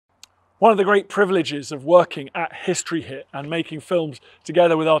One of the great privileges of working at History Hit and making films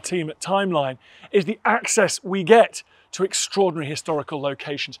together with our team at Timeline is the access we get to extraordinary historical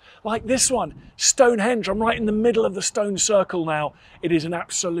locations. Like this one, Stonehenge. I'm right in the middle of the stone circle now. It is an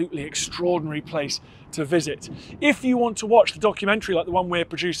absolutely extraordinary place to visit. If you want to watch the documentary like the one we're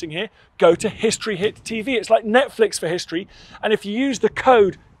producing here, go to History Hit TV. It's like Netflix for history. And if you use the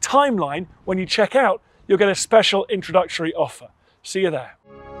code TIMELINE when you check out, you'll get a special introductory offer. See you there.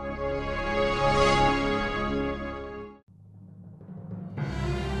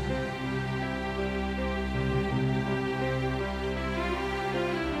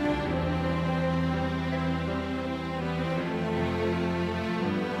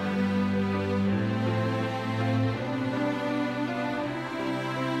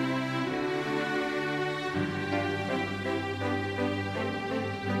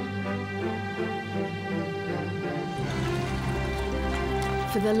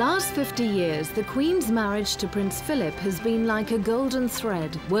 For the last 50 years, the Queen's marriage to Prince Philip has been like a golden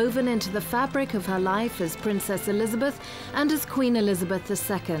thread woven into the fabric of her life as Princess Elizabeth and as Queen Elizabeth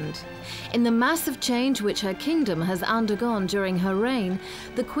II. In the massive change which her kingdom has undergone during her reign,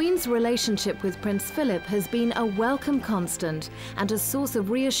 the Queen's relationship with Prince Philip has been a welcome constant and a source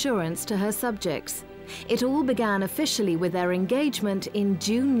of reassurance to her subjects. It all began officially with their engagement in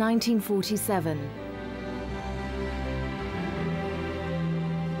June 1947.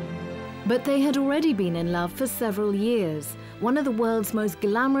 But they had already been in love for several years. One of the world's most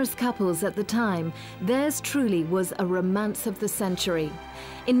glamorous couples at the time, theirs truly was a romance of the century.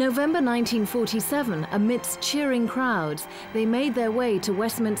 In November 1947, amidst cheering crowds, they made their way to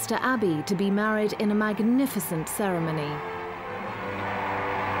Westminster Abbey to be married in a magnificent ceremony.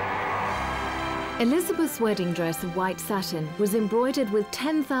 Elizabeth's wedding dress of white satin was embroidered with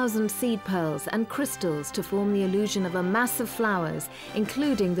 10,000 seed pearls and crystals to form the illusion of a mass of flowers,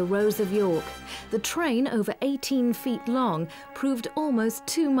 including the Rose of York. The train, over 18 feet long, proved almost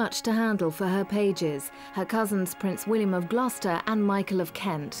too much to handle for her pages, her cousins Prince William of Gloucester and Michael of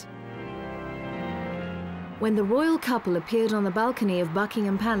Kent. When the royal couple appeared on the balcony of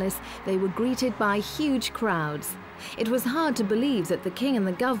Buckingham Palace, they were greeted by huge crowds. It was hard to believe that the King and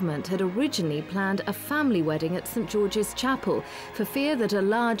the government had originally planned a family wedding at St George's Chapel for fear that a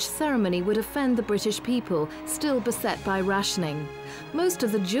large ceremony would offend the British people, still beset by rationing. Most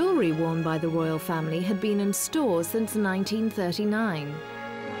of the jewellery worn by the royal family had been in stores since 1939.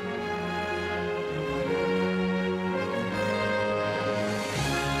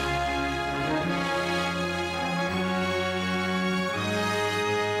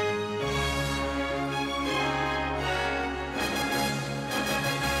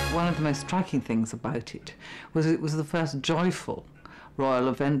 One of the most striking things about it was the first joyful royal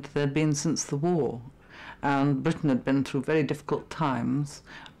event there had been since the war. And Britain had been through very difficult times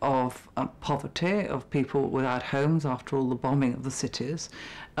of poverty, of people without homes after all the bombing of the cities.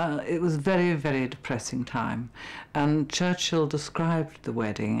 It was a very, very depressing time. And Churchill described the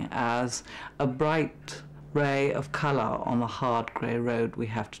wedding as a bright ray of colour on the hard grey road we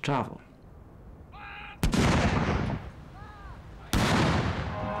have to travel.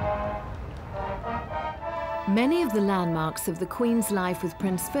 Many of the landmarks of the Queen's life with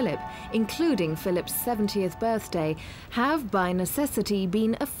Prince Philip, including Philip's 70th birthday, have by necessity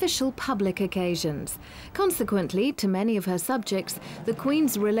been official public occasions. Consequently, to many of her subjects, the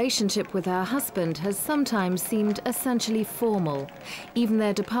Queen's relationship with her husband has sometimes seemed essentially formal. Even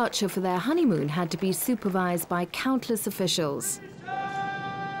their departure for their honeymoon had to be supervised by countless officials.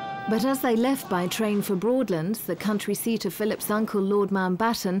 But as they left by train for Broadlands, the country seat of Philip's uncle Lord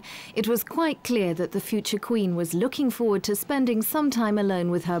Mountbatten, it was quite clear that the future Queen was looking forward to spending some time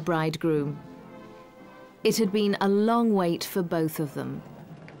alone with her bridegroom. It had been a long wait for both of them.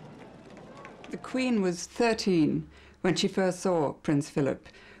 The Queen was 13 when she first saw Prince Philip,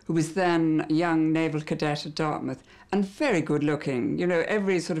 who was then a young naval cadet at Dartmouth, and very good looking. You know,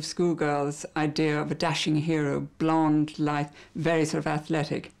 every sort of schoolgirl's idea of a dashing hero, blonde, lithe, very sort of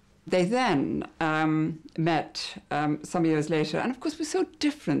athletic. They then met some years later, and of course was so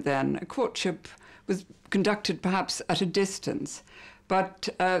different then. A courtship was conducted perhaps at a distance, but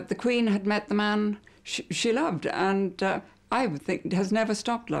the Queen had met the man she loved, and I would think has never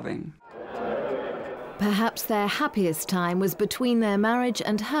stopped loving. Perhaps their happiest time was between their marriage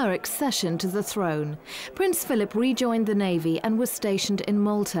and her accession to the throne. Prince Philip rejoined the Navy and was stationed in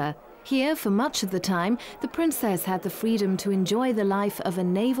Malta. Here, for much of the time, the princess had the freedom to enjoy the life of a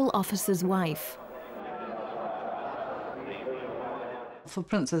naval officer's wife. For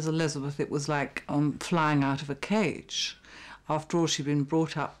Princess Elizabeth, it was like flying out of a cage. After all, she'd been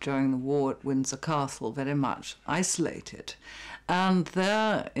brought up during the war at Windsor Castle, very much isolated. And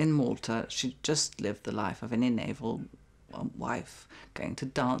there in Malta, she just lived the life of any naval wife, going to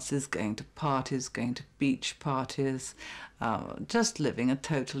dances, going to parties, going to beach parties, just living a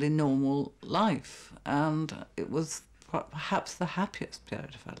totally normal life. And it was perhaps the happiest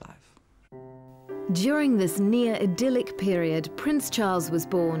period of her life. During this near-idyllic period, Prince Charles was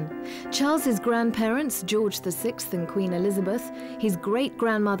born. Charles's grandparents, George VI and Queen Elizabeth, his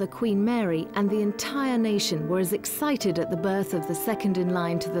great-grandmother Queen Mary, and the entire nation were as excited at the birth of the second in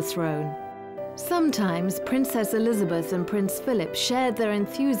line to the throne. Sometimes Princess Elizabeth and Prince Philip shared their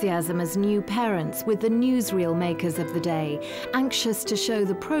enthusiasm as new parents with the newsreel makers of the day, anxious to show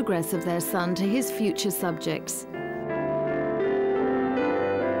the progress of their son to his future subjects.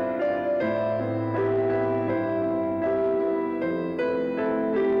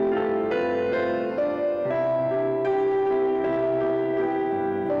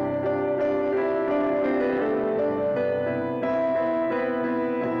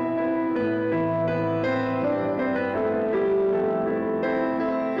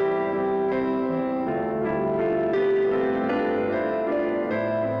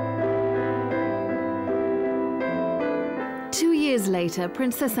 Years later,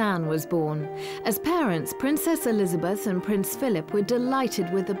 Princess Anne was born. As parents, Princess Elizabeth and Prince Philip were delighted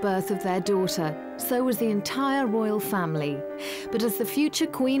with the birth of their daughter. So was the entire royal family. But as the future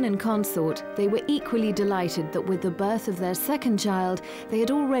queen and consort, they were equally delighted that with the birth of their second child, they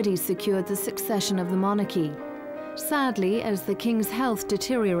had already secured the succession of the monarchy. Sadly, as the king's health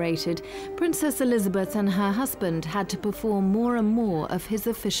deteriorated, Princess Elizabeth and her husband had to perform more and more of his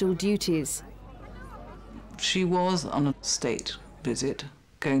official duties. She was on a state visit,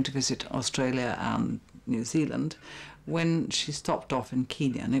 going to visit Australia and New Zealand, when she stopped off in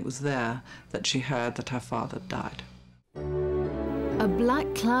Kenya, and it was there that she heard that her father died. A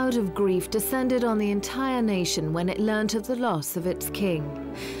black cloud of grief descended on the entire nation when it learnt of the loss of its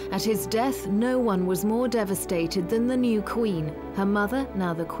king. At his death, no one was more devastated than the new queen, her mother,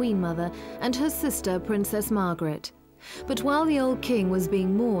 now the Queen Mother, and her sister, Princess Margaret. But while the old king was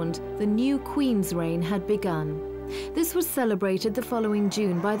being mourned, the new queen's reign had begun. This was celebrated the following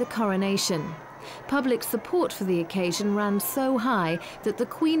June by the coronation. Public support for the occasion ran so high that the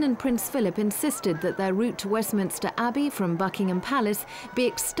Queen and Prince Philip insisted that their route to Westminster Abbey from Buckingham Palace be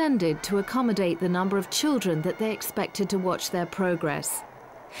extended to accommodate the number of children that they expected to watch their progress.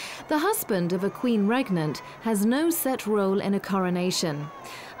 The husband of a queen regnant has no set role in a coronation.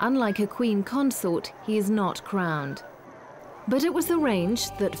 Unlike a queen consort, he is not crowned. But it was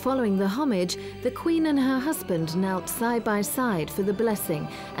arranged that following the homage, the Queen and her husband knelt side by side for the blessing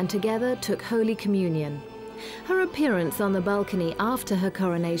and together took Holy Communion. Her appearance on the balcony after her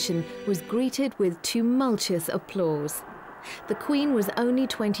coronation was greeted with tumultuous applause. The Queen was only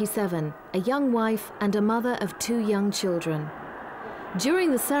 27, a young wife and a mother of 2 young children.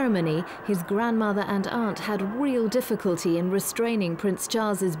 During the ceremony, his grandmother and aunt had real difficulty in restraining Prince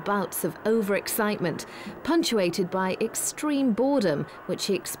Charles's bouts of overexcitement, punctuated by extreme boredom, which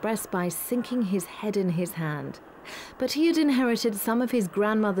he expressed by sinking his head in his hand. But he had inherited some of his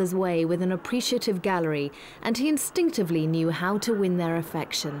grandmother's way with an appreciative gallery, and he instinctively knew how to win their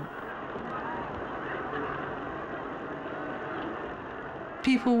affection.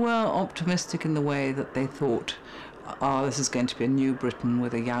 People were optimistic in the way that they thought, oh, this is going to be a new Britain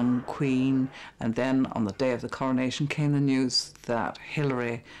with a young queen. And then on the day of the coronation came the news that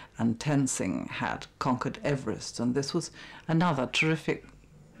Hillary and Tenzing had conquered Everest, and this was another terrific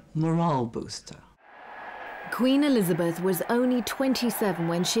morale booster. Queen Elizabeth was only 27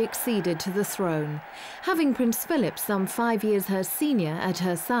 when she acceded to the throne. Having Prince Philip, some 5 years her senior, at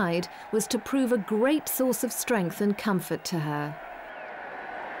her side was to prove a great source of strength and comfort to her.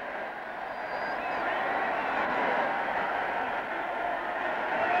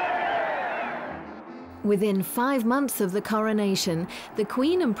 Within 5 months of the coronation, the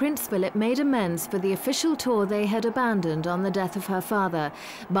Queen and Prince Philip made amends for the official tour they had abandoned on the death of her father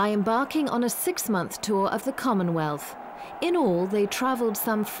by embarking on a 6-month tour of the Commonwealth. In all, they travelled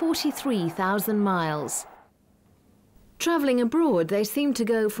some 43,000 miles. Travelling abroad, they seemed to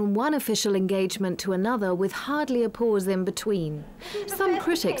go from one official engagement to another with hardly a pause in between. Some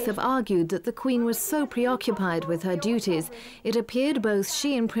critics have argued that the Queen was so preoccupied with her duties, it appeared both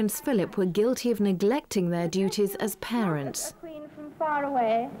she and Prince Philip were guilty of neglecting their duties as parents. A queen from far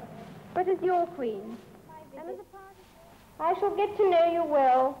away, but as your queen. And as a part I shall get to know you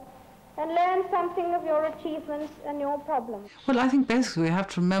well and learn something of your achievements and your problems. Well, I think basically we have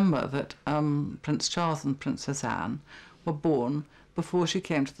to remember that Prince Charles and Princess Anne were born before she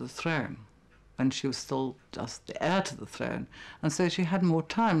came to the throne, when she was still just the heir to the throne, and so she had more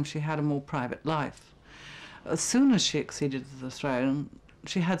time, she had a more private life. As soon as she acceded to the throne,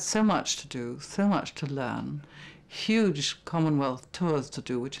 she had so much to do, so much to learn, huge Commonwealth tours to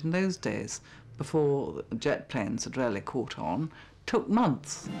do, which in those days, before jet planes had really caught on, took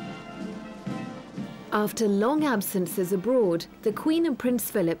months. After long absences abroad, the Queen and Prince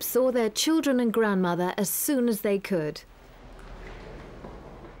Philip saw their children and grandmother as soon as they could.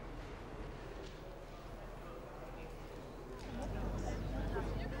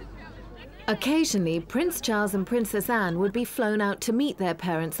 Occasionally, Prince Charles and Princess Anne would be flown out to meet their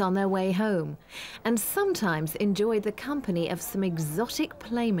parents on their way home, and sometimes enjoyed the company of some exotic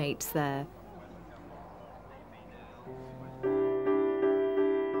playmates there.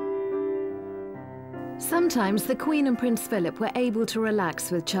 Sometimes the Queen and Prince Philip were able to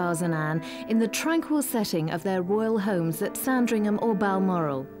relax with Charles and Anne in the tranquil setting of their royal homes at Sandringham or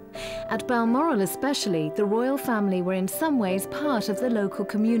Balmoral. At Balmoral especially, the royal family were in some ways part of the local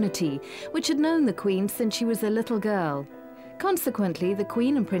community, which had known the Queen since she was a little girl. Consequently, the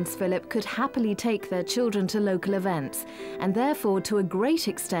Queen and Prince Philip could happily take their children to local events, and therefore, to a great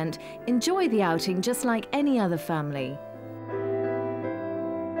extent, enjoy the outing just like any other family.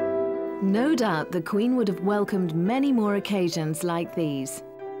 No doubt the Queen would have welcomed many more occasions like these.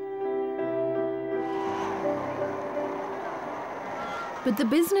 But the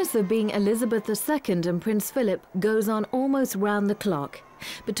business of being Elizabeth II and Prince Philip goes on almost round the clock.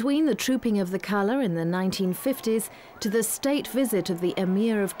 Between the trooping of the colour in the 1950s to the state visit of the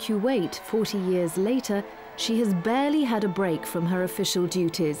Emir of Kuwait 40 years later, she has barely had a break from her official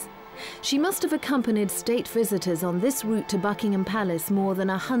duties. She must have accompanied state visitors on this route to Buckingham Palace more than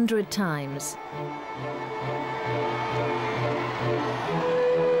 100 times.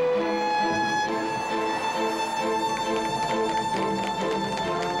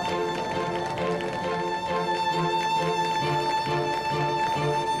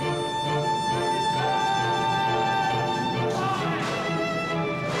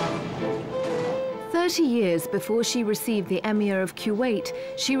 Years before she received the Emir of Kuwait,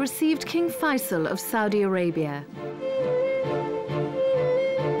 she received King Faisal of Saudi Arabia.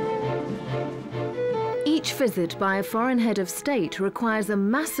 Each visit by a foreign head of state requires a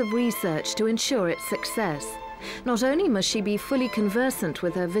massive research to ensure its success. Not only must she be fully conversant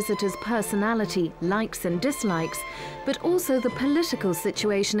with her visitor's personality, likes and dislikes, but also the political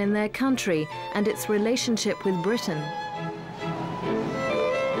situation in their country and its relationship with Britain.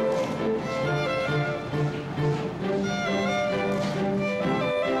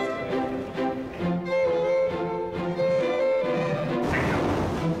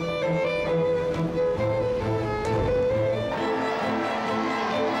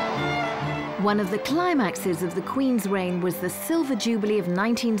 One of the climaxes of the Queen's reign was the Silver Jubilee of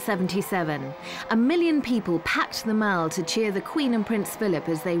 1977. 1 million people packed the Mall to cheer the Queen and Prince Philip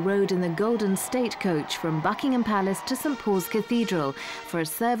as they rode in the Golden State Coach from Buckingham Palace to St Paul's Cathedral for a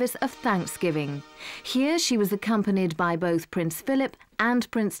service of thanksgiving. Here she was accompanied by both Prince Philip and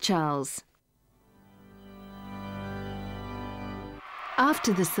Prince Charles.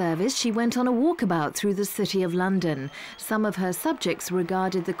 After the service, she went on a walkabout through the City of London. Some of her subjects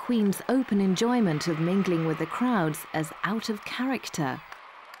regarded the Queen's open enjoyment of mingling with the crowds as out of character.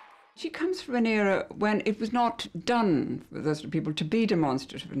 She comes from an era when it was not done for those people to be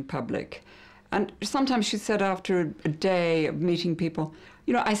demonstrative in public. And sometimes she said after a day of meeting people,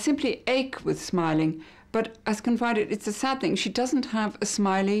 you know, I simply ache with smiling, but as can find it, it's a sad thing. She doesn't have a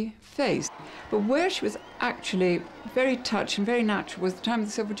smiley face. But where she was actually very touched and very natural was the time of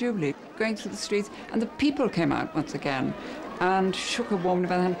the Silver Jubilee, going through the streets, and the people came out once again and shook her warmly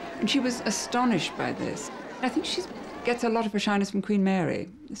by the hand, and she was astonished by this. I think she gets a lot of her shyness from Queen Mary,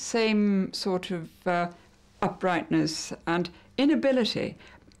 the same sort of uprightness and inability,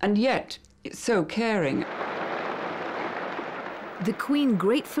 and yet so caring. The Queen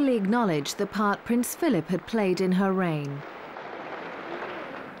gratefully acknowledged the part Prince Philip had played in her reign.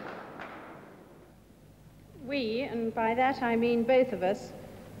 We, and by that I mean both of us,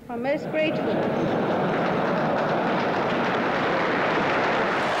 are most grateful.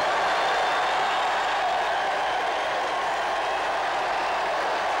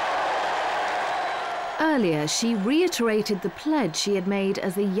 Earlier, she reiterated the pledge she had made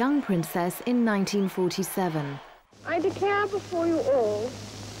as a young princess in 1947. I declare before you all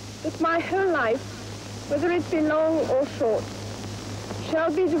that my whole life, whether it be long or short, shall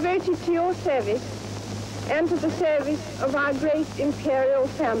be devoted to your service and to the service of our great imperial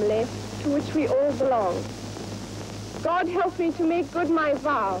family to which we all belong. God help me to make good my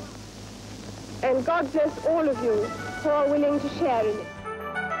vow, and God bless all of you who are willing to share in it.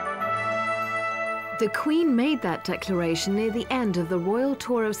 The Queen made that declaration near the end of the royal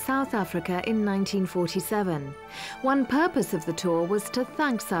tour of South Africa in 1947. One purpose of the tour was to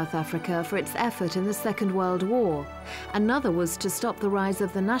thank South Africa for its effort in the Second World War. Another was to stop the rise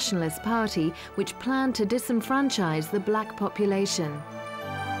of the Nationalist Party, which planned to disenfranchise the black population.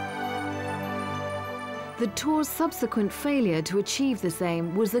 The tour's subsequent failure to achieve this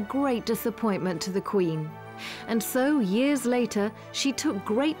aim was a great disappointment to the Queen. And so, years later, she took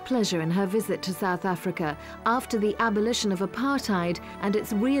great pleasure in her visit to South Africa after the abolition of apartheid and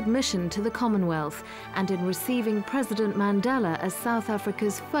its readmission to the Commonwealth, and in receiving President Mandela as South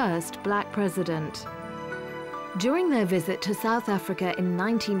Africa's first black president. During their visit to South Africa in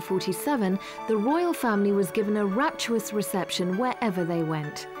 1947, the royal family was given a rapturous reception wherever they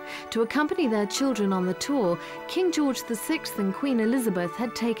went. To accompany their children on the tour, King George VI and Queen Elizabeth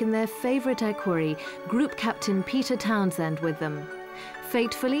had taken their favourite equerry, Group Captain Peter Townsend, with them.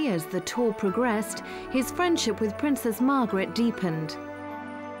 Fatefully, as the tour progressed, his friendship with Princess Margaret deepened.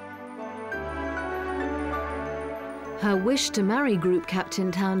 Her wish to marry Group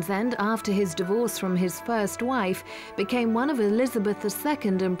Captain Townsend after his divorce from his first wife became one of Elizabeth II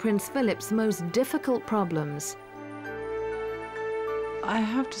and Prince Philip's most difficult problems. I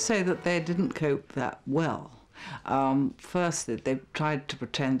have to say that they didn't cope that well. Firstly, they tried to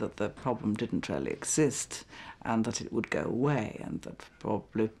pretend that the problem didn't really exist and that it would go away, and that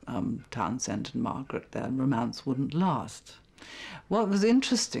probably Townsend and Margaret, their romance wouldn't last. What was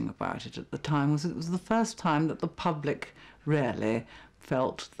interesting about it at the time was it was the first time that the public really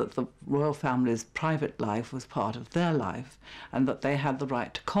felt that the royal family's private life was part of their life and that they had the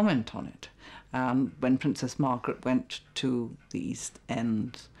right to comment on it. When Princess Margaret went to the East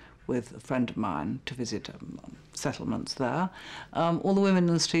End with a friend of mine to visit settlements there, all the women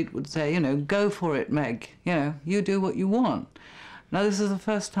in the street would say, you know, go for it, Meg, you know, you do what you want. Now, this is the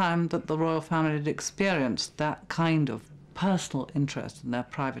first time that the royal family had experienced that kind of personal interest in their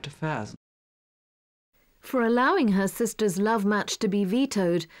private affairs. For allowing her sister's love match to be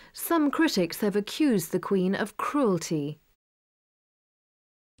vetoed, some critics have accused the Queen of cruelty.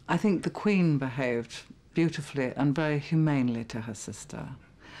 I think the Queen behaved beautifully and very humanely to her sister.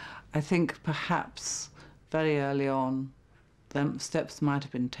 I think perhaps very early on steps might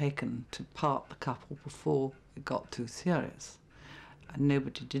have been taken to part the couple before it got too serious, and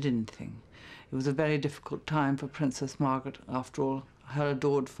nobody did anything. It was a very difficult time for Princess Margaret. After all, her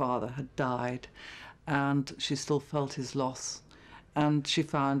adored father had died, and she still felt his loss, and she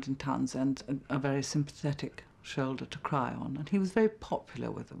found in Townsend a very sympathetic shoulder to cry on, and he was very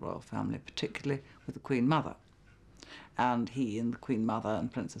popular with the royal family, particularly with the Queen Mother. And he and the Queen Mother and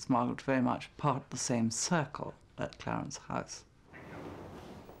Princess Margaret very much part of the same circle at Clarence House.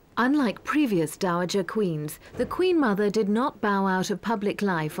 Unlike previous Dowager Queens, the Queen Mother did not bow out of public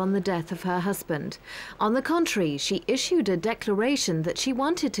life on the death of her husband. On the contrary, she issued a declaration that she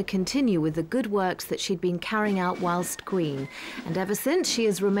wanted to continue with the good works that she'd been carrying out whilst Queen, and ever since she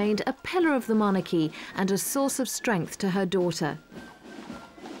has remained a pillar of the monarchy and a source of strength to her daughter.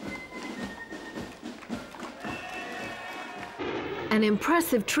 An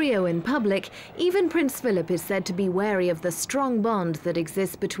impressive trio in public, even Prince Philip is said to be wary of the strong bond that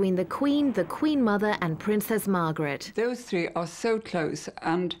exists between the Queen Mother and Princess Margaret. Those three are so close,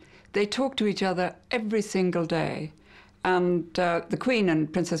 and they talk to each other every single day. And the Queen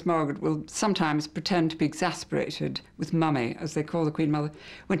and Princess Margaret will sometimes pretend to be exasperated with Mummy, as they call the Queen Mother,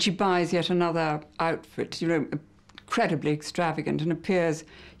 when she buys yet another outfit, you know, incredibly extravagant, and appears,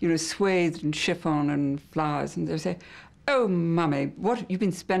 you know, swathed in chiffon and flowers, and they say, "Oh, Mummy, what, you've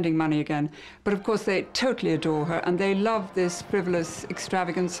been spending money again." But of course they totally adore her, and they love this frivolous,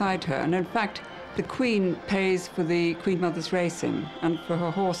 extravagant side to her. And in fact, the Queen pays for the Queen Mother's racing and for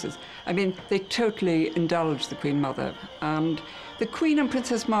her horses. I mean, they totally indulge the Queen Mother. And the Queen and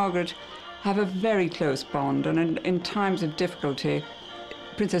Princess Margaret have a very close bond, and in times of difficulty,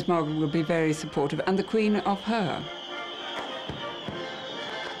 Princess Margaret will be very supportive, and the Queen of her.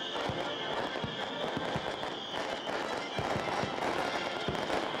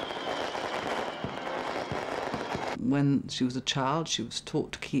 When she was a child, she was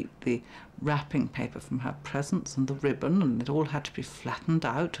taught to keep the wrapping paper from her presents and the ribbon, and it all had to be flattened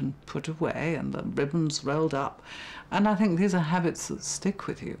out and put away, and the ribbons rolled up. And I think these are habits that stick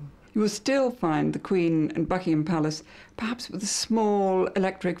with you. You will still find the Queen in Buckingham Palace, perhaps with a small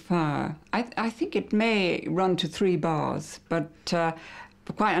electric fire. I think it may run to 3 bars, but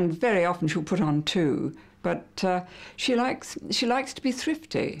and very often she'll put on 2. But she likes to be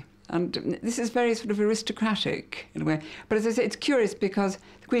thrifty. And this is very sort of aristocratic in a way. But as I say, it's curious because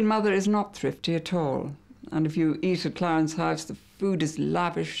the Queen Mother is not thrifty at all. And if you eat at Clarence House, the food is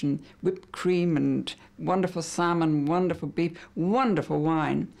lavish and whipped cream and wonderful salmon, wonderful beef, wonderful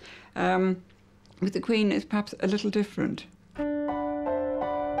wine. With the Queen, it's perhaps a little different.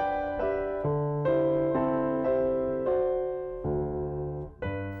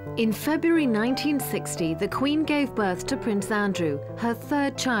 In February 1960, the Queen gave birth to Prince Andrew, her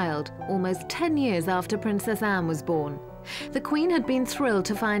third child, almost 10 years after Princess Anne was born. The Queen had been thrilled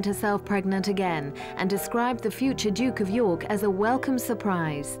to find herself pregnant again and described the future Duke of York as a welcome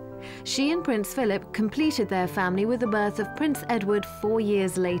surprise. She and Prince Philip completed their family with the birth of Prince Edward 4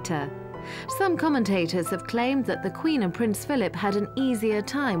 years later. Some commentators have claimed that the Queen and Prince Philip had an easier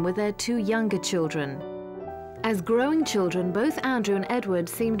time with their two younger children. As growing children, both Andrew and Edward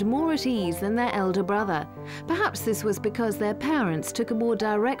seemed more at ease than their elder brother. Perhaps this was because their parents took a more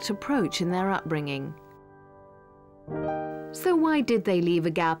direct approach in their upbringing. So why did they leave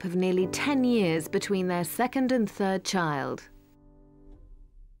a gap of nearly 10 years between their second and third child?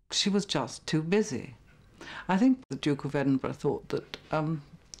 She was just too busy. I think the Duke of Edinburgh thought that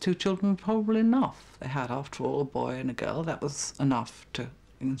 2 children were probably enough. They had, after all, a boy and a girl. That was enough to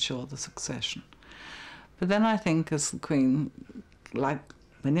ensure the succession. But then I think as the Queen, like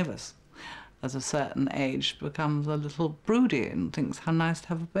many of us, at a certain age becomes a little broody and thinks how nice to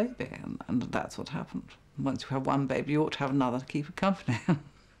have a baby, and that's what happened. Once you have one baby, you ought to have another to keep you company.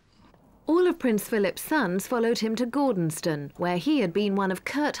 All of Prince Philip's sons followed him to Gordonston, where he had been one of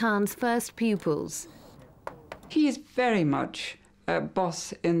Kurt Hahn's first pupils. He is very much a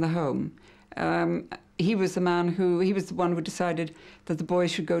boss in the home. He was the one who decided that the boys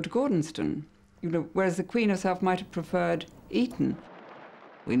should go to Gordonston, whereas the Queen herself might have preferred Eton.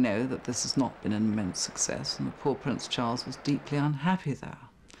 We know that this has not been an immense success, and the poor Prince Charles was deeply unhappy there.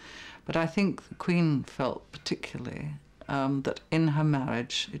 But I think the Queen felt particularly that in her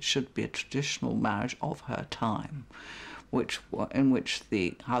marriage it should be a traditional marriage of her time, in which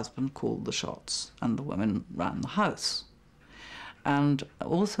the husband called the shots and the women ran the house. And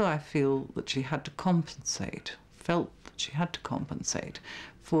also I feel that she had to compensate, felt that she had to compensate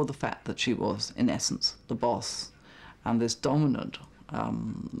for the fact that she was, in essence, the boss, and this dominant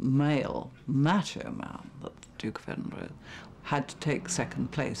male, macho man, that the Duke of Edinburgh had to take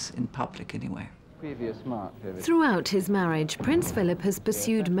second place in public anyway. Throughout his marriage, Prince Philip has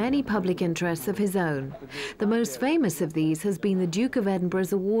pursued many public interests of his own. The most famous of these has been the Duke of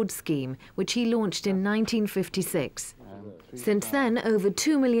Edinburgh's award scheme, which he launched in 1956. Since then, over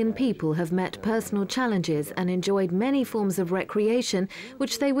 2 million people have met personal challenges and enjoyed many forms of recreation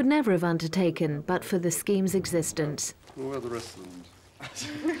which they would never have undertaken but for the scheme's existence. Where are the rest of them?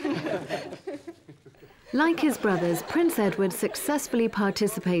 Like his brothers, Prince Edward successfully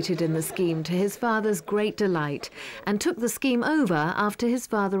participated in the scheme to his father's great delight and took the scheme over after his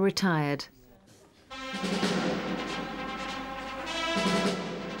father retired.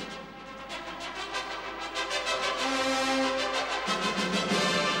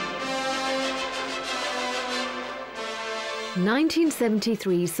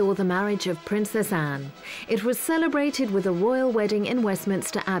 (1973) saw the marriage of Princess Anne. It was celebrated with a royal wedding in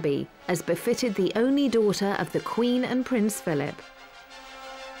Westminster Abbey, as befitted the only daughter of the Queen and Prince Philip.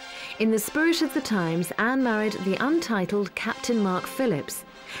 In the spirit of the times, Anne married the untitled Captain Mark Phillips.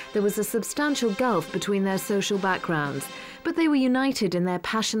 There was a substantial gulf between their social backgrounds, but they were united in their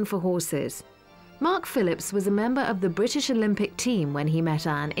passion for horses. Mark Phillips was a member of the British Olympic team when he met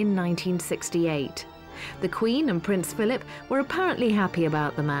Anne in 1968. The Queen and Prince Philip were apparently happy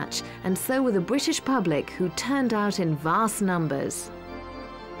about the match, and so were the British public, who turned out in vast numbers.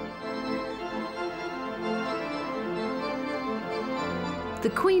 The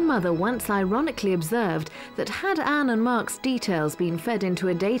Queen Mother once ironically observed that had Anne and Mark's details been fed into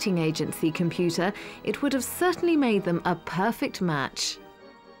a dating agency computer, it would have certainly made them a perfect match.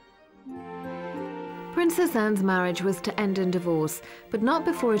 Princess Anne's marriage was to end in divorce, but not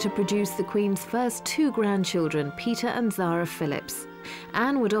before it had produced the Queen's first 2 grandchildren, Peter and Zara Phillips.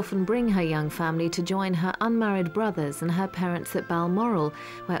 Anne would often bring her young family to join her unmarried brothers and her parents at Balmoral,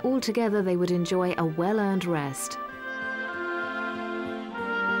 where altogether they would enjoy a well-earned rest.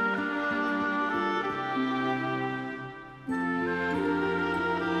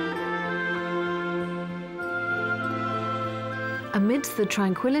 Amidst the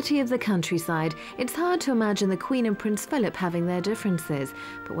tranquility of the countryside, it's hard to imagine the Queen and Prince Philip having their differences.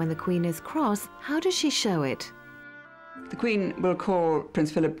 But when the Queen is cross, how does she show it? The Queen will call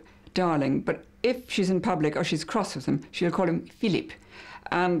Prince Philip darling, but if she's in public or she's cross with him, she'll call him Philip.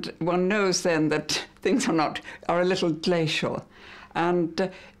 And one knows then that things are a little glacial.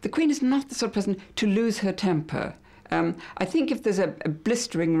 And the Queen is not the sort of person to lose her temper. I think if there's a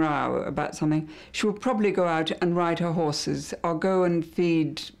blistering row about something, she will probably go out and ride her horses, or go and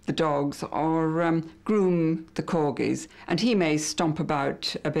feed the dogs, or groom the corgis, and he may stomp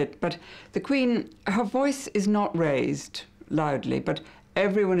about a bit. But the Queen, her voice is not raised loudly, but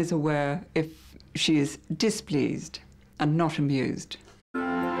everyone is aware if she is displeased and not amused.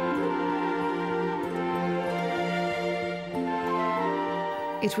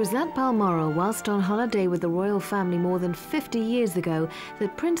 It was at Balmoral, whilst on holiday with the royal family more than 50 years ago,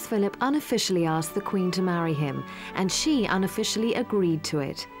 that Prince Philip unofficially asked the Queen to marry him, and she unofficially agreed to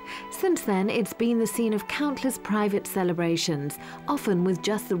it. Since then, it's been the scene of countless private celebrations, often with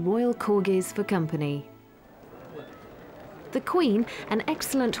just the royal corgis for company. The Queen, an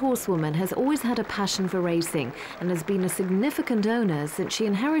excellent horsewoman, has always had a passion for racing and has been a significant owner since she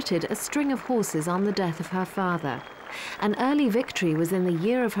inherited a string of horses on the death of her father. An early victory was in the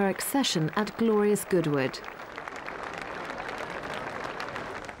year of her accession at glorious Goodwood.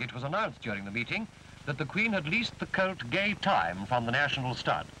 It was announced during the meeting that the Queen had leased the colt Gay Time from the National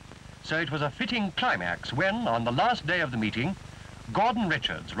Stud. So it was a fitting climax when, on the last day of the meeting, Gordon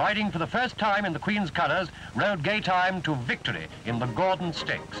Richards, riding for the first time in the Queen's colours, rode Gay Time to victory in the Gordon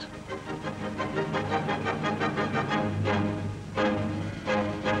Stakes.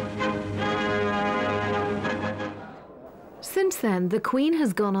 Since then, the Queen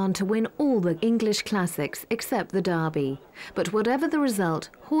has gone on to win all the English classics except the Derby. But whatever the result,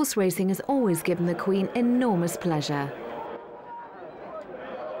 horse racing has always given the Queen enormous pleasure.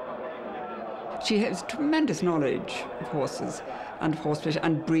 She has tremendous knowledge of horses and horsemanship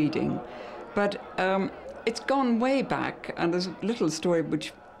and breeding, but it's gone way back, and there's a little story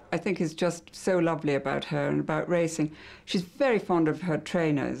which I think is just so lovely about her and about racing. She's very fond of her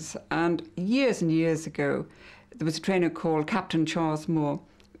trainers, and years ago, there was a trainer called Captain Charles Moore,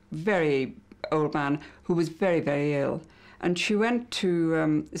 very old man, who was very, very ill. And she went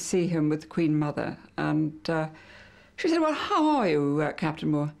to see him with the Queen Mother. And she said, "Well, how are you, Captain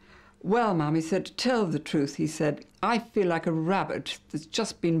Moore?" "Well, ma'am," he said, "to tell the truth," he said, "I feel like a rabbit that's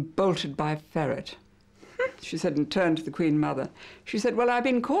just been bolted by a ferret." She said, and turned to the Queen Mother. She said, "Well, I've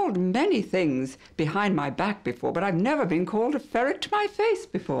been called many things behind my back before, but I've never been called a ferret to my face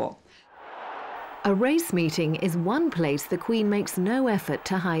before." A race meeting is one place the Queen makes no effort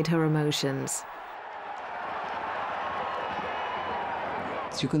to hide her emotions.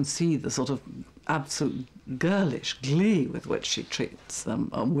 You can see the sort of absolute girlish glee with which she treats them.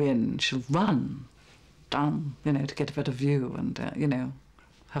 A win, she'll run down, you know, to get a better view, and, you know,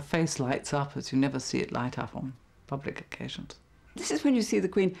 her face lights up as you never see it light up on public occasions. This is when you see the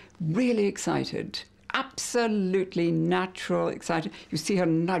Queen really excited. Absolutely natural, excited. You see her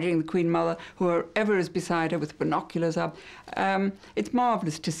nudging the Queen Mother, whoever is beside her with binoculars up. It's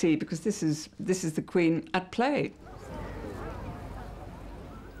marvellous to see, because this is the Queen at play.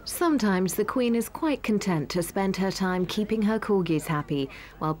 Sometimes the Queen is quite content to spend her time keeping her corgis happy,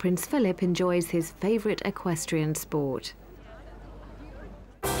 while Prince Philip enjoys his favourite equestrian sport.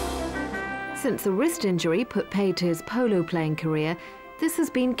 Since a wrist injury put paid to his polo playing career, this has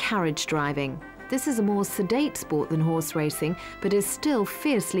been carriage driving. This is a more sedate sport than horse racing, but is still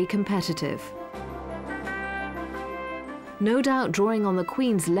fiercely competitive. No doubt drawing on the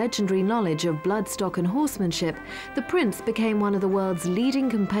Queen's legendary knowledge of bloodstock and horsemanship, the Prince became one of the world's leading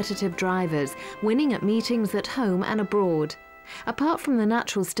competitive drivers, winning at meetings at home and abroad. Apart from the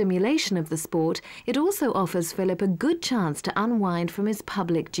natural stimulation of the sport, it also offers Philip a good chance to unwind from his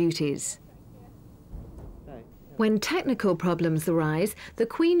public duties. When technical problems arise, the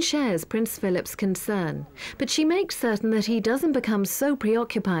Queen shares Prince Philip's concern, but she makes certain that he doesn't become so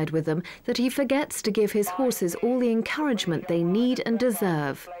preoccupied with them that he forgets to give his horses all the encouragement they need and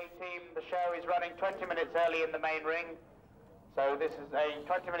deserve. The show is running 20 minutes early in the main ring, so this is a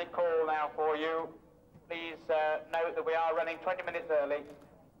 20-minute call now for you. Please note that we are running 20 minutes early.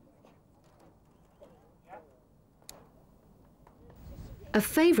 A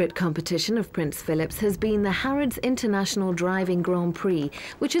favourite competition of Prince Philip's has been the Harrods International Driving Grand Prix,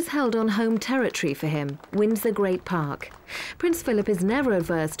 which is held on home territory for him, Windsor Great Park. Prince Philip is never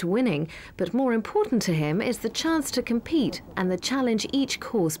averse to winning, but more important to him is the chance to compete and the challenge each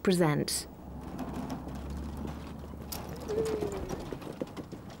course presents.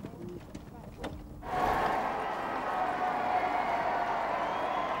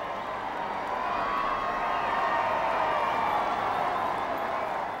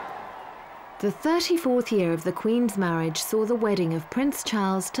 The 34th year of the Queen's marriage saw the wedding of Prince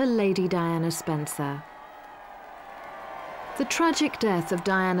Charles to Lady Diana Spencer. The tragic death of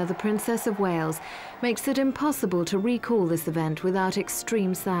Diana, the Princess of Wales, makes it impossible to recall this event without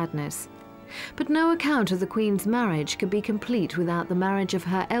extreme sadness. But no account of the Queen's marriage could be complete without the marriage of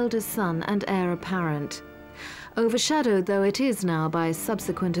her eldest son and heir apparent. Overshadowed though it is now by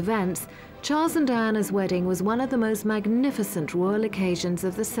subsequent events, Charles and Diana's wedding was one of the most magnificent royal occasions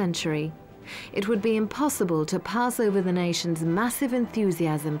of the century. It would be impossible to pass over the nation's massive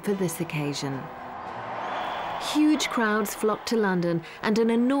enthusiasm for this occasion. Huge crowds flocked to London and an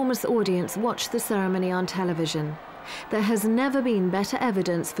enormous audience watched the ceremony on television. There has never been better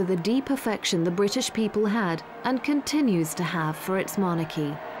evidence for the deep affection the British people had and continues to have for its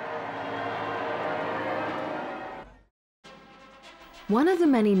monarchy. One of the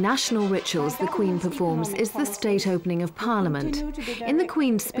many national rituals the Queen performs is the state opening of Parliament. In the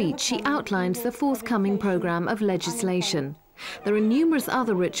Queen's speech, she outlines the forthcoming programme of legislation. There are numerous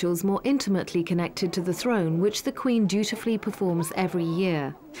other rituals more intimately connected to the throne, which the Queen dutifully performs every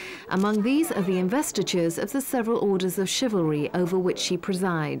year. Among these are the investitures of the several orders of chivalry over which she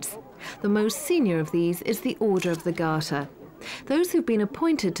presides. The most senior of these is the Order of the Garter. Those who've been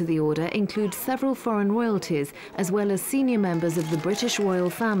appointed to the order include several foreign royalties, as well as senior members of the British royal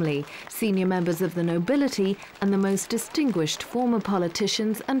family, senior members of the nobility, and the most distinguished former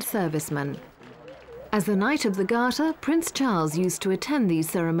politicians and servicemen. As the Knight of the Garter, Prince Charles used to attend these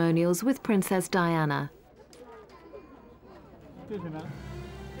ceremonials with Princess Diana.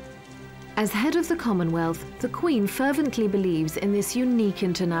 As head of the Commonwealth, the Queen fervently believes in this unique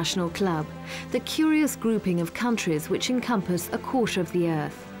international club, the curious grouping of countries which encompass a quarter of the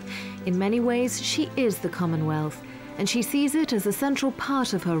earth. In many ways, she is the Commonwealth, and she sees it as a central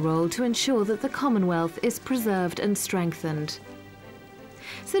part of her role to ensure that the Commonwealth is preserved and strengthened.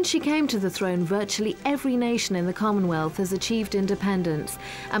 Since she came to the throne, virtually every nation in the Commonwealth has achieved independence,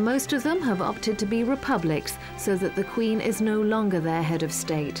 and most of them have opted to be republics, so that the Queen is no longer their head of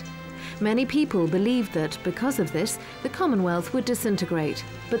state. Many people believed that, because of this, the Commonwealth would disintegrate,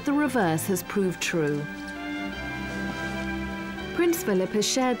 but the reverse has proved true. Prince Philip has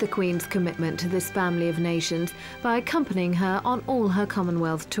shared the Queen's commitment to this family of nations by accompanying her on all her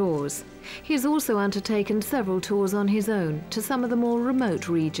Commonwealth tours. He has also undertaken several tours on his own to some of the more remote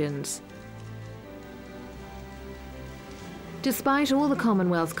regions. Despite all the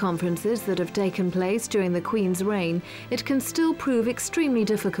Commonwealth conferences that have taken place during the Queen's reign, it can still prove extremely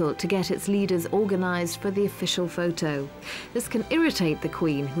difficult to get its leaders organised for the official photo. This can irritate the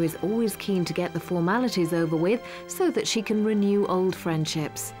Queen, who is always keen to get the formalities over with so that she can renew old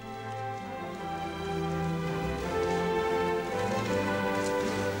friendships.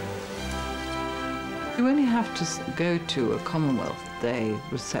 You only have to go to a Commonwealth Day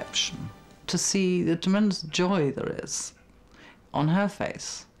reception to see the tremendous joy there is on her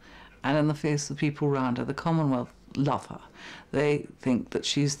face and in the face of the people around her. The Commonwealth love her. They think that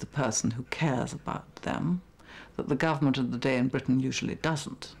she's the person who cares about them, that the government of the day in Britain usually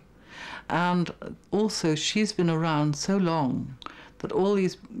doesn't. And also she's been around so long that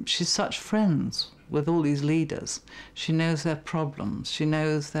she's such friends with all these leaders. She knows their problems, she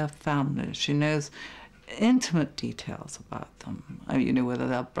knows their families, she knows intimate details about them. I mean, you know, whether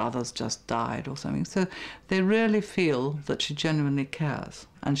their brothers just died or something. So they really feel that she genuinely cares,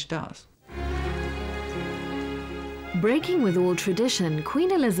 and she does. Breaking with all tradition,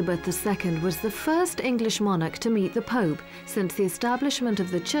 Queen Elizabeth II was the first English monarch to meet the Pope since the establishment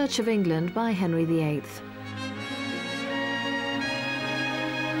of the Church of England by Henry VIII.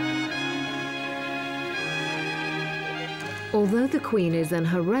 Although the Queen is an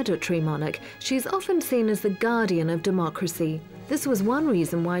hereditary monarch, she is often seen as the guardian of democracy. This was one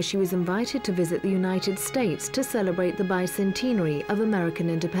reason why she was invited to visit the United States to celebrate the bicentenary of American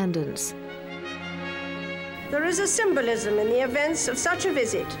independence. There is a symbolism in the events of such a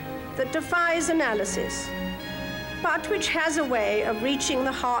visit that defies analysis, but which has a way of reaching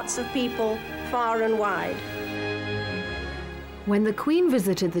the hearts of people far and wide. When the Queen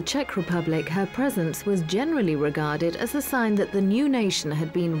visited the Czech Republic, her presence was generally regarded as a sign that the new nation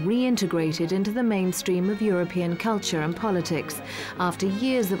had been reintegrated into the mainstream of European culture and politics after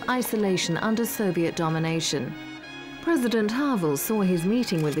years of isolation under Soviet domination. President Havel saw his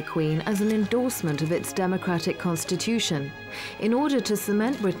meeting with the Queen as an endorsement of its democratic constitution. In order to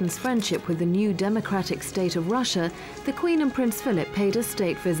cement Britain's friendship with the new democratic state of Russia, the Queen and Prince Philip paid a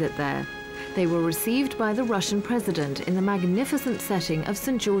state visit there. They were received by the Russian president in the magnificent setting of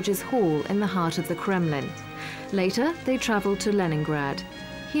St. George's Hall in the heart of the Kremlin. Later, they travelled to Leningrad.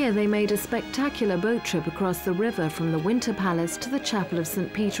 Here they made a spectacular boat trip across the river from the Winter Palace to the Chapel of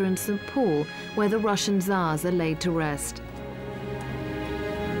St. Peter and St. Paul, where the Russian Tsars are laid to rest.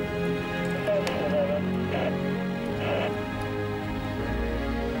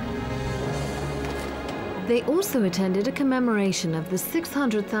 They also attended a commemoration of the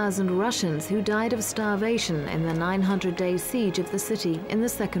 600,000 Russians who died of starvation in the 900-day siege of the city in the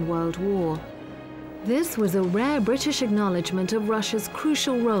Second World War. This was a rare British acknowledgement of Russia's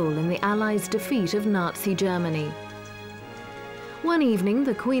crucial role in the Allies' defeat of Nazi Germany. One evening,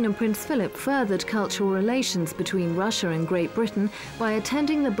 the Queen and Prince Philip furthered cultural relations between Russia and Great Britain by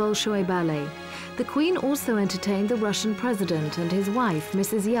attending the Bolshoi Ballet. The Queen also entertained the Russian President and his wife,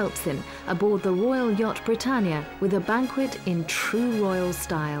 Mrs. Yeltsin, aboard the Royal Yacht Britannia with a banquet in true royal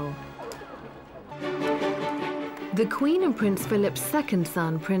style. The Queen and Prince Philip's second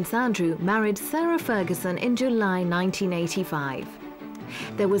son, Prince Andrew, married Sarah Ferguson in July 1985.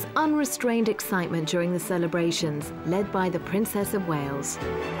 There was unrestrained excitement during the celebrations, led by the Princess of Wales.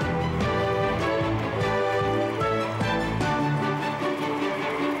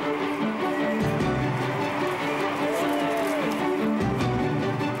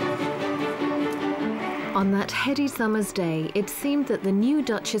 On that heady summer's day, it seemed that the new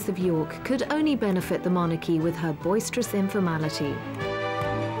Duchess of York could only benefit the monarchy with her boisterous informality.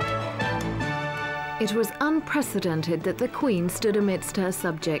 It was unprecedented that the Queen stood amidst her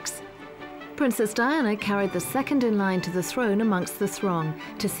subjects. Princess Diana carried the second in line to the throne amongst the throng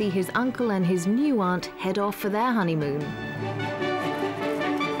to see his uncle and his new aunt head off for their honeymoon.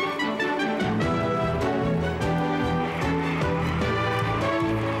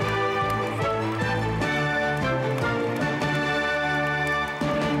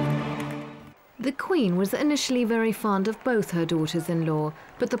 The Queen was initially very fond of both her daughters-in-law,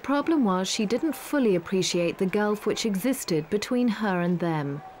 but the problem was she didn't fully appreciate the gulf which existed between her and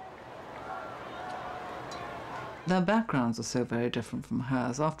them. Their backgrounds are so very different from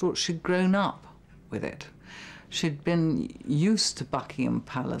hers. After all, she'd grown up with it. She'd been used to Buckingham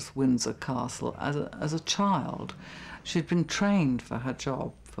Palace, Windsor Castle as a child. She'd been trained for her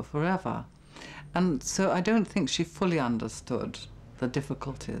job for forever. And so I don't think she fully understood the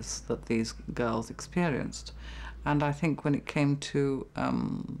difficulties that these girls experienced. And I think when it came to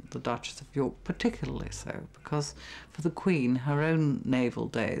the Duchess of York, particularly so, because for the Queen, her own naval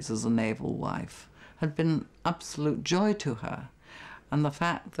days as a naval wife had been absolute joy to her. And the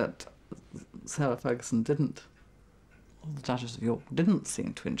fact that Sarah Ferguson didn't, or the Duchess of York didn't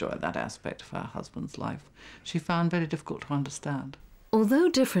seem to enjoy that aspect of her husband's life, she found very difficult to understand. Although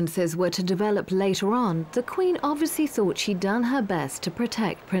differences were to develop later on, the Queen obviously thought she'd done her best to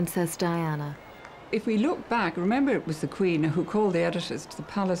protect Princess Diana. If we look back, remember it was the Queen who called the editors to the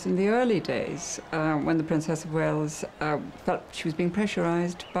palace in the early days when the Princess of Wales felt she was being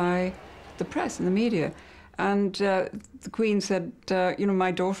pressurised by the press and the media. And the Queen said, you know,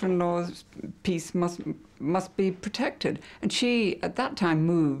 my daughter-in-law's peace must be protected. And she, at that time,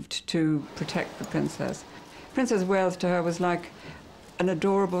 moved to protect the princess. Princess of Wales to her was like an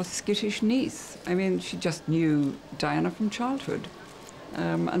adorable, skittish niece. I mean, she just knew Diana from childhood.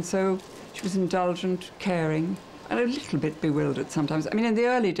 And so she was indulgent, caring, and a little bit bewildered sometimes. I mean, in the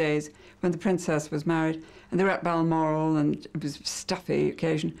early days, when the princess was married, and they were at Balmoral, and it was a stuffy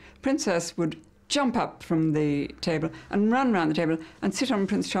occasion, the princess would jump up from the table and run round the table and sit on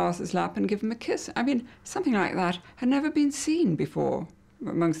Prince Charles's lap and give him a kiss. I mean, something like that had never been seen before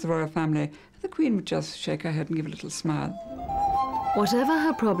amongst the royal family. The Queen would just shake her head and give a little smile. Whatever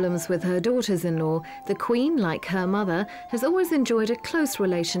her problems with her daughters-in-law, the Queen, like her mother, has always enjoyed a close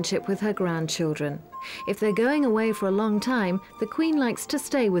relationship with her grandchildren. If they're going away for a long time, the Queen likes to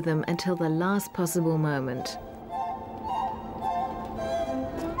stay with them until the last possible moment.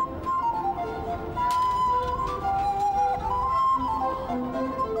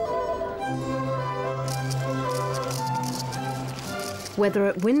 Whether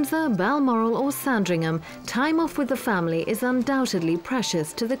at Windsor, Balmoral or Sandringham, time off with the family is undoubtedly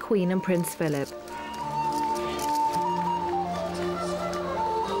precious to the Queen and Prince Philip.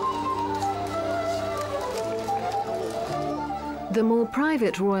 The more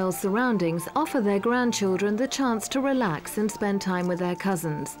private royal surroundings offer their grandchildren the chance to relax and spend time with their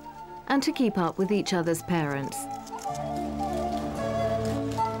cousins, and to keep up with each other's parents.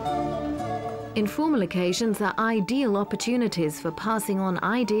 Informal occasions are ideal opportunities for passing on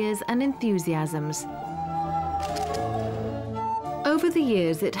ideas and enthusiasms. Over the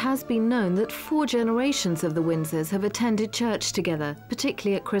years, it has been known that 4 generations of the Windsors have attended church together,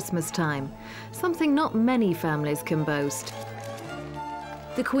 particularly at Christmas time, something not many families can boast.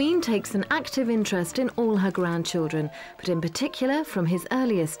 The Queen takes an active interest in all her grandchildren, but in particular, from his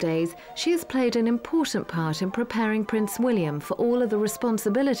earliest days, she has played an important part in preparing Prince William for all of the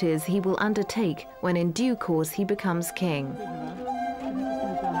responsibilities he will undertake when in due course he becomes king.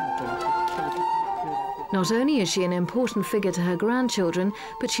 Not only is she an important figure to her grandchildren,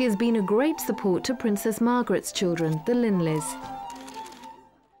 but she has been a great support to Princess Margaret's children, the Linleys.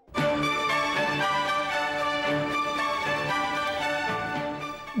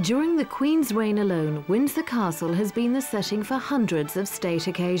 During the Queen's reign alone, Windsor Castle has been the setting for hundreds of state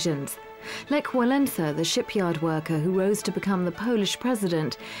occasions. Lech Walesa, the shipyard worker who rose to become the Polish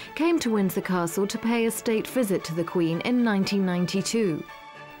president, came to Windsor Castle to pay a state visit to the Queen in 1992.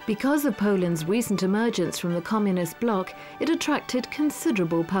 Because of Poland's recent emergence from the communist bloc, it attracted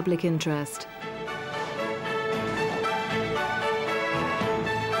considerable public interest.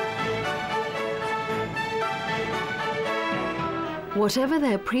 Whatever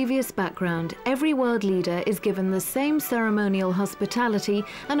their previous background, every world leader is given the same ceremonial hospitality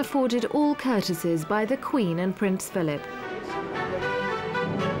and afforded all courtesies by the Queen and Prince Philip.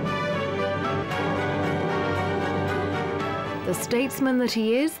 The statesman that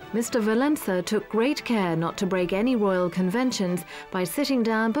he is, Mr. Walesa took great care not to break any royal conventions by sitting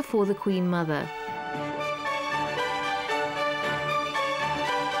down before the Queen Mother.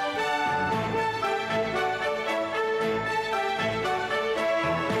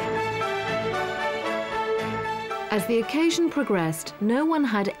 As the occasion progressed, no one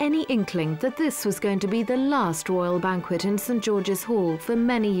had any inkling that this was going to be the last royal banquet in St. George's Hall for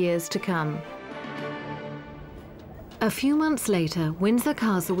many years to come. A few months later, Windsor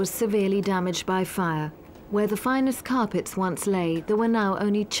Castle was severely damaged by fire. Where the finest carpets once lay, there were now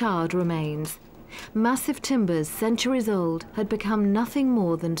only charred remains. Massive timbers, centuries old, had become nothing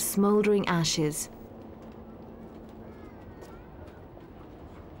more than smouldering ashes.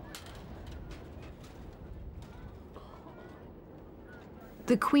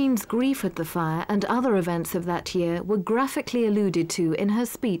 The Queen's grief at the fire and other events of that year were graphically alluded to in her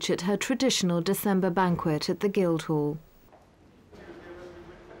speech at her traditional December banquet at the Guildhall.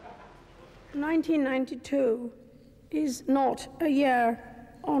 1992 is not a year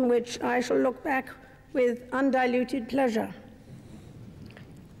on which I shall look back with undiluted pleasure.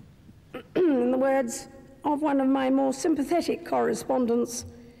 In the words of one of my more sympathetic correspondents,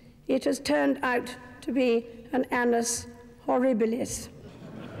 it has turned out to be an annus horribilis.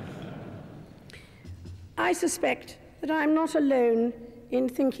 I suspect that I'm not alone in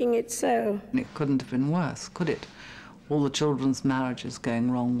thinking it so. It couldn't have been worse, could it? All the children's marriages going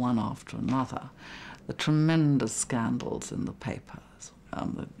wrong one after another, the tremendous scandals in the papers,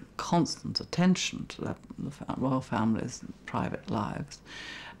 the constant attention to the royal family's private lives,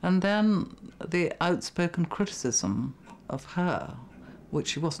 and then the outspoken criticism of her, which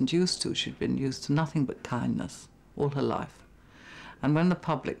she wasn't used to. She'd been used to nothing but kindness all her life. And when the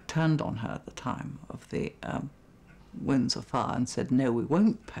public turned on her at the time of the Windsor fire and said, no, we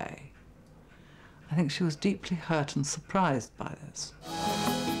won't pay, I think she was deeply hurt and surprised by this.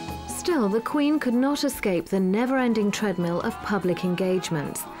 Still, the Queen could not escape the never-ending treadmill of public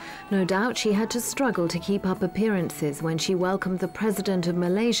engagements. No doubt she had to struggle to keep up appearances when she welcomed the President of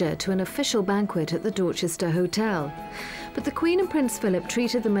Malaysia to an official banquet at the Dorchester Hotel. But the Queen and Prince Philip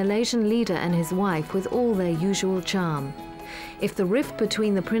treated the Malaysian leader and his wife with all their usual charm. If the rift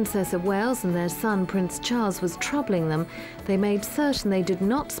between the Princess of Wales and their son Prince Charles was troubling them, they made certain they did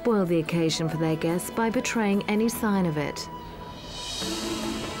not spoil the occasion for their guests by betraying any sign of it.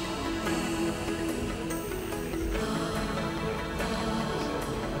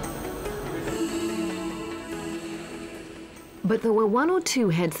 But there were one or two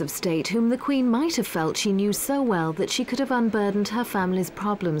heads of state whom the Queen might have felt she knew so well that she could have unburdened her family's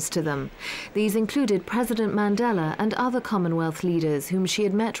problems to them. These included President Mandela and other Commonwealth leaders whom she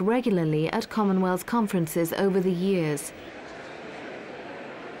had met regularly at Commonwealth conferences over the years.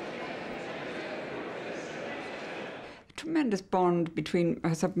 A tremendous bond between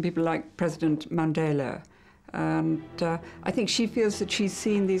herself and people like President Mandela. And I think she feels that she's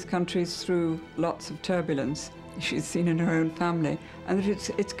seen these countries through lots of turbulence. She's seen in her own family, and that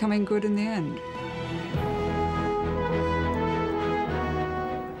it's coming good in the end.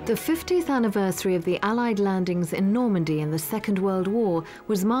 The 50th anniversary of the Allied landings in Normandy in the Second World War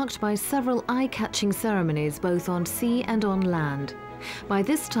was marked by several eye-catching ceremonies both on sea and on land. By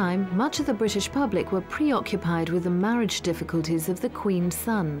this time, much of the British public were preoccupied with the marriage difficulties of the Queen's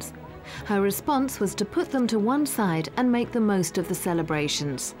sons. Her response was to put them to one side and make the most of the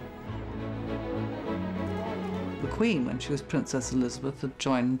celebrations. The Queen, when she was Princess Elizabeth, had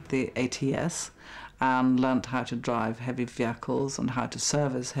joined the ATS and learnt how to drive heavy vehicles and how to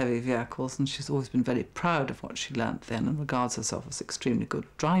service heavy vehicles, and she's always been very proud of what she learnt then and regards herself as an extremely good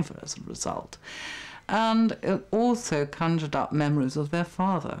driver as a result. And it also conjured up memories of their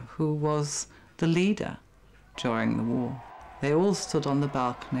father, who was the leader during the war. They all stood on the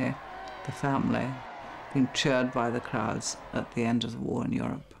balcony, the family, being cheered by the crowds at the end of the war in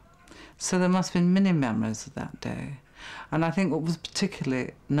Europe. So there must have been many memories of that day. And I think what was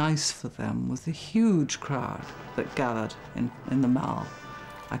particularly nice for them was the huge crowd that gathered in the Mall.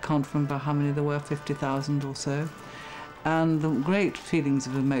 I can't remember how many there were, 50,000 or so. And the great feelings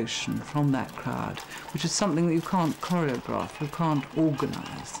of emotion from that crowd, which is something that you can't choreograph, you can't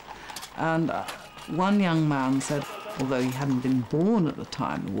organise. And one young man said, although he hadn't been born at the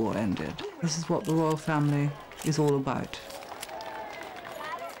time the war ended, this is what the royal family is all about.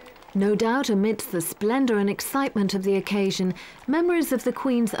 No doubt amidst the splendour and excitement of the occasion, memories of the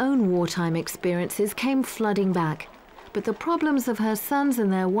Queen's own wartime experiences came flooding back. But the problems of her sons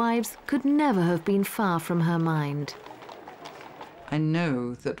and their wives could never have been far from her mind. I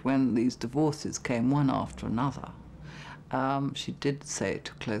know that when these divorces came one after another, she did say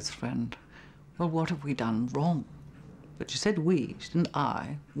to a close friend, well, what have we done wrong? But she said we, she didn't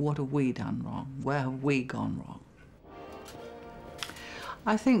I. What have we done wrong? Where have we gone wrong?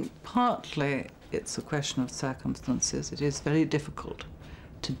 I think partly it's a question of circumstances. It is very difficult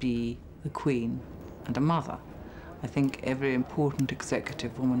to be the Queen and a mother. I think every important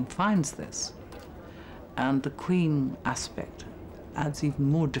executive woman finds this. And the Queen aspect adds even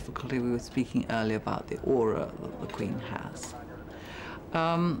more difficulty. We were speaking earlier about the aura that the Queen has.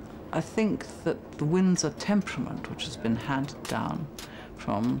 I think that the Windsor temperament, which has been handed down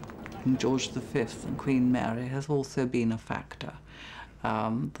from King George V and Queen Mary, has also been a factor.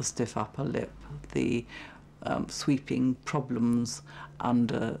 The stiff upper lip, the sweeping problems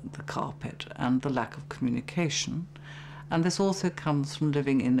under the carpet, and the lack of communication. And this also comes from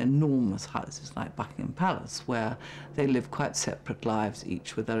living in enormous houses like Buckingham Palace, where they live quite separate lives,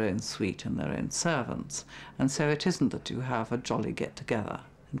 each with their own suite and their own servants. And so it isn't that you have a jolly get-together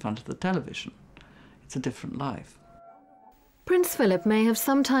in front of the television. It's a different life. Prince Philip may have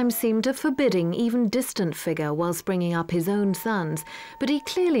sometimes seemed a forbidding, even distant figure whilst bringing up his own sons, but he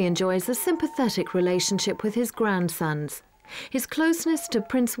clearly enjoys a sympathetic relationship with his grandsons. His closeness to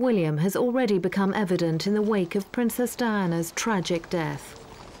Prince William has already become evident in the wake of Princess Diana's tragic death.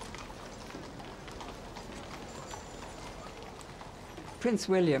 Prince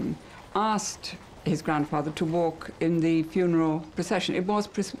William asked his grandfather to walk in the funeral procession. It was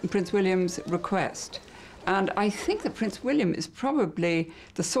Prince William's request. And I think that Prince William is probably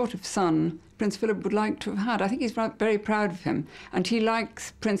the sort of son Prince Philip would like to have had. I think he's very proud of him. And he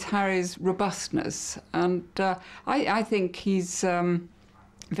likes Prince Harry's robustness. And I think he's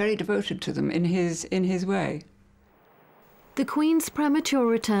very devoted to them in his way. The Queen's premature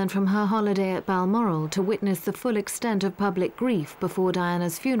return from her holiday at Balmoral to witness the full extent of public grief before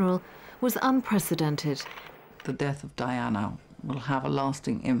Diana's funeral was unprecedented. The death of Diana will have a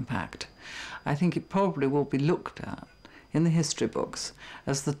lasting impact. I think it probably will be looked at in the history books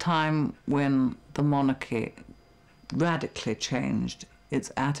as the time when the monarchy radically changed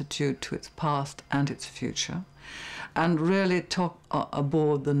its attitude to its past and its future, and really took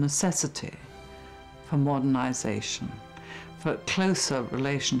aboard the necessity for modernization, for a closer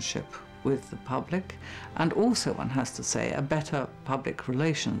relationship with the public, and also, one has to say, a better public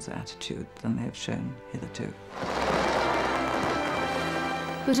relations attitude than they have shown hitherto.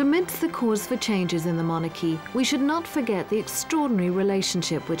 But amidst the cause for changes in the monarchy, we should not forget the extraordinary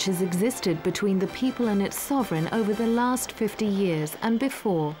relationship which has existed between the people and its sovereign over the last 50 years and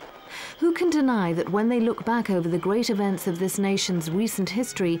before. Who can deny that when they look back over the great events of this nation's recent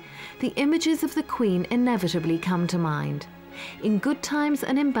history, the images of the Queen inevitably come to mind? In good times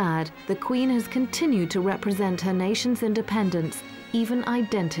and in bad, the Queen has continued to represent her nation's independence, even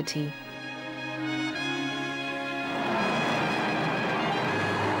identity.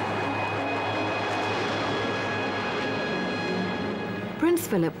 Prince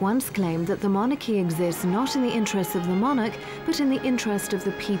Philip once claimed that the monarchy exists not in the interests of the monarch, but in the interest of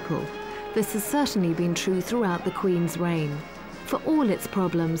the people. This has certainly been true throughout the Queen's reign. For all its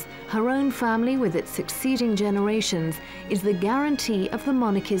problems, her own family with its succeeding generations is the guarantee of the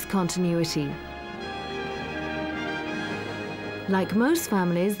monarchy's continuity. Like most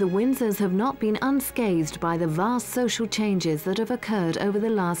families, the Windsors have not been unscathed by the vast social changes that have occurred over the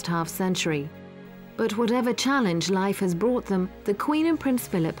last half-century. But whatever challenge life has brought them, the Queen and Prince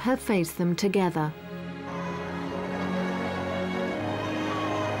Philip have faced them together.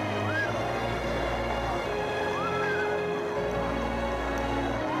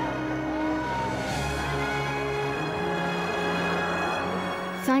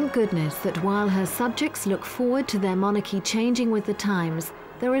 Thank goodness that while her subjects look forward to their monarchy changing with the times,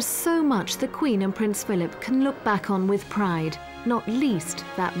 there is so much the Queen and Prince Philip can look back on with pride, not least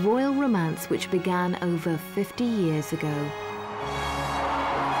that royal romance which began over 50 years ago.